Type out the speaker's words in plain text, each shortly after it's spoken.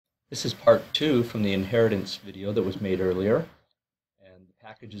This is part 2 from the inheritance video that was made earlier. And the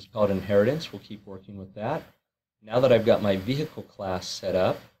package is called inheritance. We'll keep working with that. Now that I've got my vehicle class set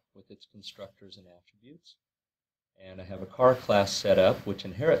up with its constructors and attributes, and I have a car class set up which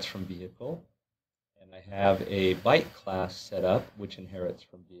inherits from vehicle, and I have a bike class set up which inherits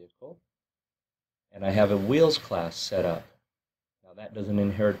from vehicle, and I have a wheels class set up. Now that doesn't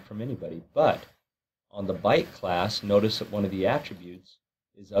inherit from anybody, but on the bike class, notice that one of the attributes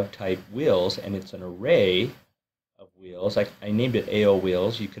is of type wheels, and it's an array of wheels. I named it AO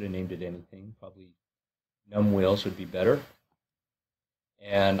wheels. You could have named it anything. Probably num wheels would be better.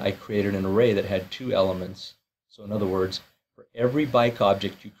 And I created an array that had 2 elements. So in other words, for every bike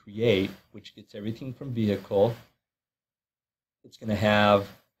object you create, which gets everything from vehicle, it's going to have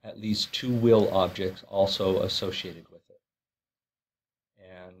at least 2 wheel objects also associated with it.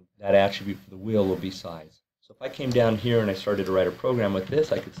 And that attribute for the wheel will be size. So if I came down here and I started to write a program with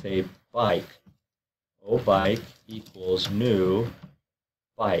this, I could say bike, bike equals new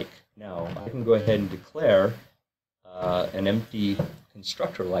bike. Now I can go ahead and declare an empty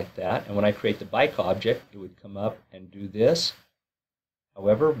constructor like that, and when I create the bike object, it would come up and do this.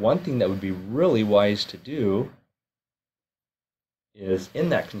 However, one thing that would be really wise to do is in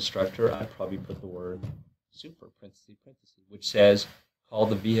that constructor, I'd probably put the word super, parentheses, which says call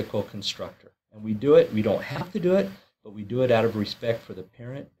the vehicle constructor. And we do it, we don't have to do it, but we do it out of respect for the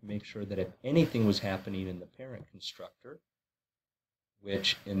parent to make sure that if anything was happening in the parent constructor,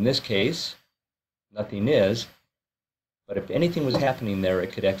 which in this case, nothing is, but if anything was happening there,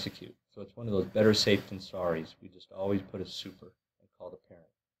 it could execute. So it's one of those better safe than sorries. We just always put a super and call the parent.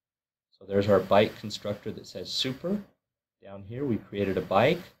 So there's our bike constructor that says super. Down here we created a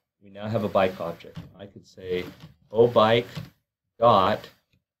bike. We now have a bike object. I could say bike dot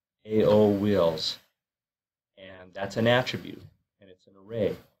AO wheels. And that's an attribute, and it's an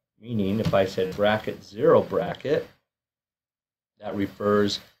array. Meaning if I said bracket 0 bracket, that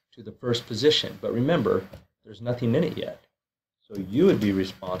refers to the first position. But remember, there's nothing in it yet. So you would be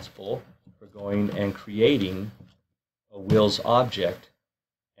responsible for going and creating a wheels object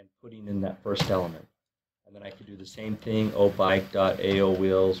and putting in that first element. And then I could do the same thing, bike.AO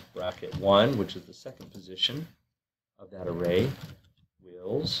wheels bracket 1, which is the second position of that array,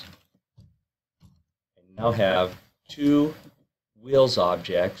 wheels. And now have 2 wheels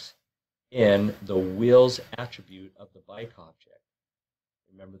objects in the wheels attribute of the bike object.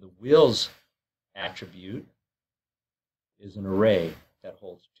 Remember, the wheels attribute is an array that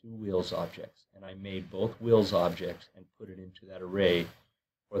holds 2 wheels objects, and I made both wheels objects and put it into that array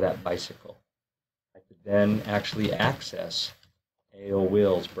for that bicycle. I could then actually access AO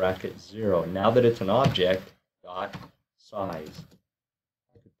wheels bracket 0. Now that it's an object, dot size.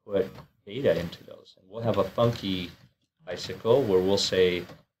 I could put data into those, and we'll have a funky bicycle where we'll say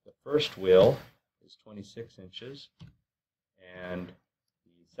the first wheel is 26 inches, and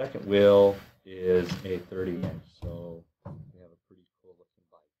the second wheel is a 30 inch. So we have a pretty cool looking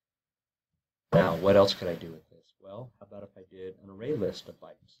bike. Now, what else could I do with this? Well, how about if I did an array list of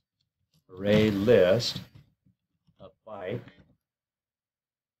bikes? Array list of bike,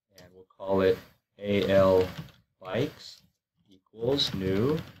 and we'll call it AL bikes equals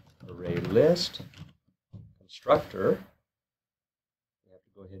new array list constructor. We have to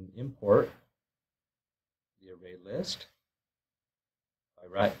go ahead and import the array list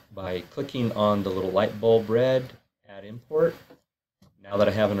by clicking on the little light bulb red, add import. Now that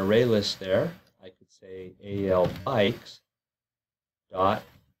I have an array list there, I could say AL bikes dot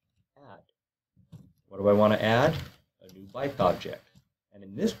add. What do I want to add? A new bike object. And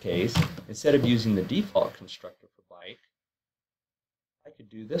in this case, instead of using the default constructor for bike, I could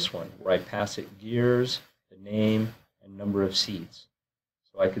do this one where I pass it gears, the name, and number of seats.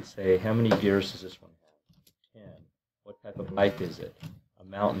 So I could say, how many gears does this one have? 10. What type of bike is it? A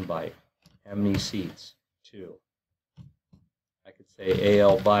mountain bike. How many seats? 2. I could say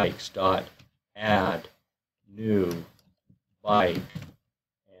AL bikes dot add new bike,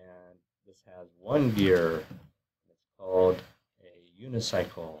 and this has 1 gear. It's called a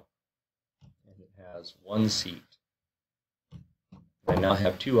unicycle, and it has 1 seat. I now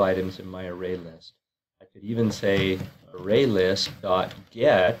have 2 items in my array list. I could even say array list dot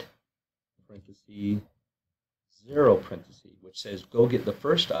get parentheses 0 parentheses, which says go get the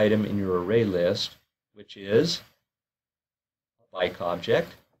first item in your array list, which is a bike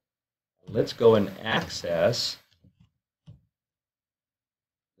object. Let's go and access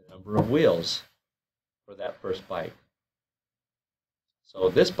the number of wheels for that first bike. So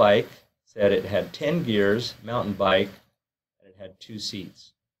this bike said it had 10 gears, mountain bike, and it had 2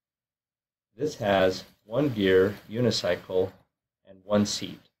 seats. This has 1 gear, unicycle, and 1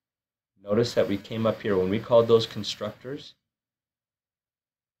 seat. Notice that we came up here when we called those constructors.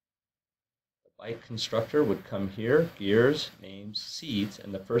 The bike constructor would come here, gears, names, seats,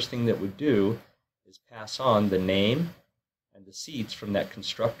 and the first thing that would do is pass on the name and the seats from that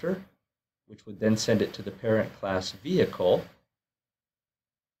constructor, which would then send it to the parent class vehicle,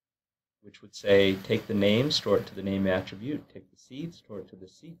 which would say take the name, store it to the name attribute, take the seats, store it to the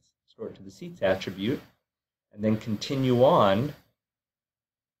seats attribute, and then continue on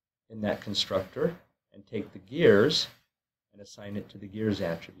in that constructor and take the gears and assign it to the gears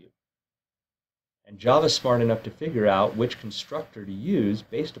attribute. And Java's smart enough to figure out which constructor to use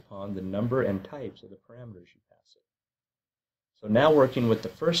based upon the number and types of the parameters you pass it. So now working with the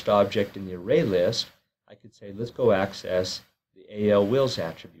first object in the array list, I could say let's go access the AL wheels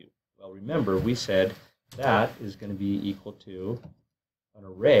attribute. Well, remember we said that is going to be equal to an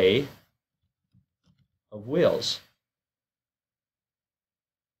array of wheels.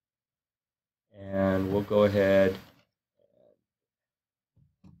 And we'll go ahead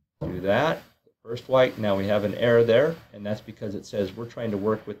and do that. The first white, now we have an error there, and that's because it says we're trying to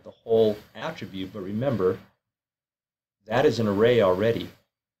work with the whole attribute, but remember, that is an array already.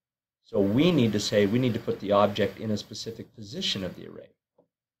 So we need to say, we need to put the object in a specific position of the array.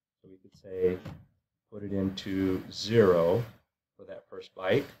 So we could say, put it into 0 for that first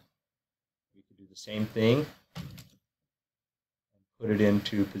byte. We could do the same thing and put it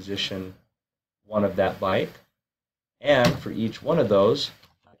into position 1 of that bike. And for each one of those,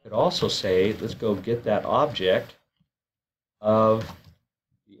 I could also say, let's go get that object of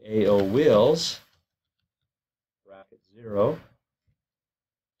the AO wheels, bracket 0,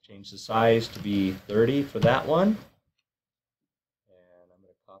 change the size to be 30 for that one, and I'm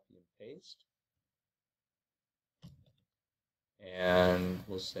going to copy and paste. And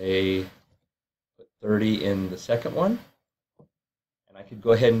we'll say put 30 in the second one, and I could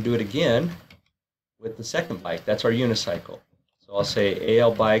go ahead and do it again with the second bike. That's our unicycle. So I'll say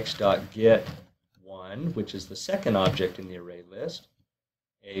ALBikes.get1, which is the second object in the array list,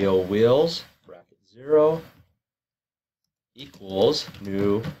 AO wheels, bracket 0, equals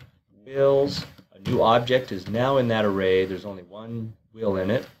new wheels. A new object is now in that array. There's only one wheel in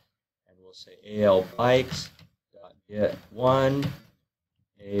it. And we'll say ALBikes.get1,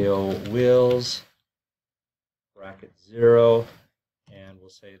 AO wheels, bracket 0, and we'll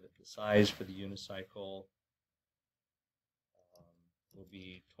say that the size for the unicycle will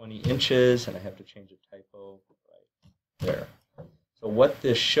be 20 inches, and I have to change a typo right there. So what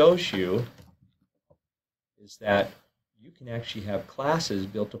this shows you is that you can actually have classes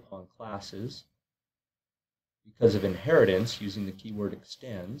built upon classes because of inheritance using the keyword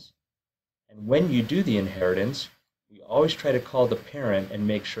extends. And when you do the inheritance, we always try to call the parent and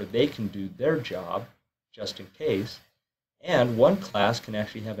make sure they can do their job, just in case. And one class can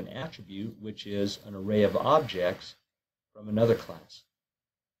actually have an attribute, which is an array of objects from another class.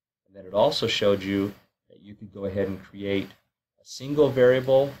 And then it also showed you that you could go ahead and create a single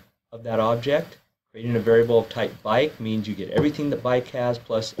variable of that object. Creating a variable of type bike means you get everything that bike has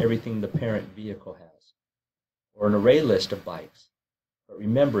plus everything the parent vehicle has. Or an array list of bikes. But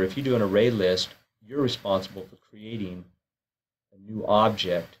remember, if you do an array list, you're responsible for creating a new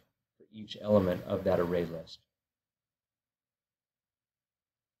object for each element of that array list.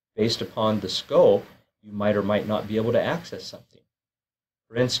 Based upon the scope, you might or might not be able to access something.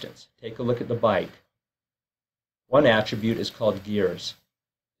 For instance, take a look at the bike. One attribute is called gears.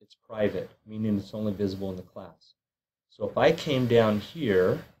 It's private, meaning it's only visible in the class. So if I came down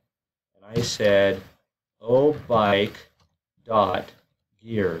here and I said, oh, bike dot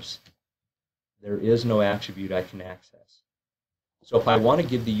gears, there is no attribute I can access. So if I want to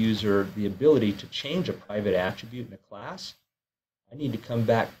give the user the ability to change a private attribute in a class, I need to come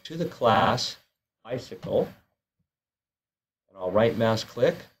back to the class bicycle, and I'll right mouse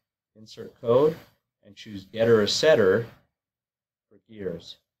click, insert code, and choose getter or setter for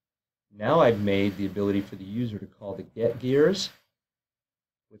gears. Now I've made the ability for the user to call the get gears,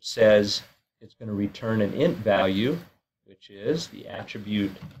 which says it's going to return an int value, which is the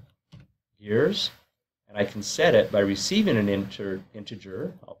attribute gears, and I can set it by receiving an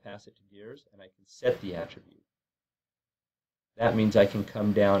integer. I'll pass it to gears, and I can set the attribute. That means I can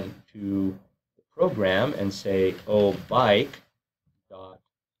come down to the program and say, oh, bike dot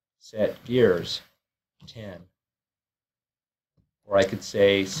set gears 10. Or I could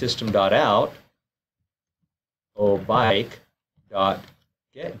say system.out, oh, bike dot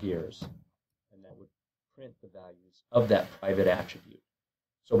get gears, and that would print the values of that private attribute.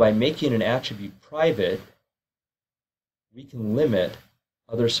 So by making an attribute private, we can limit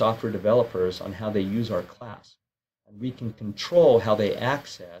other software developers on how they use our class. And we can control how they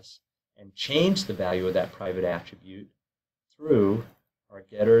access and change the value of that private attribute through our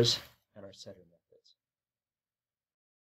getters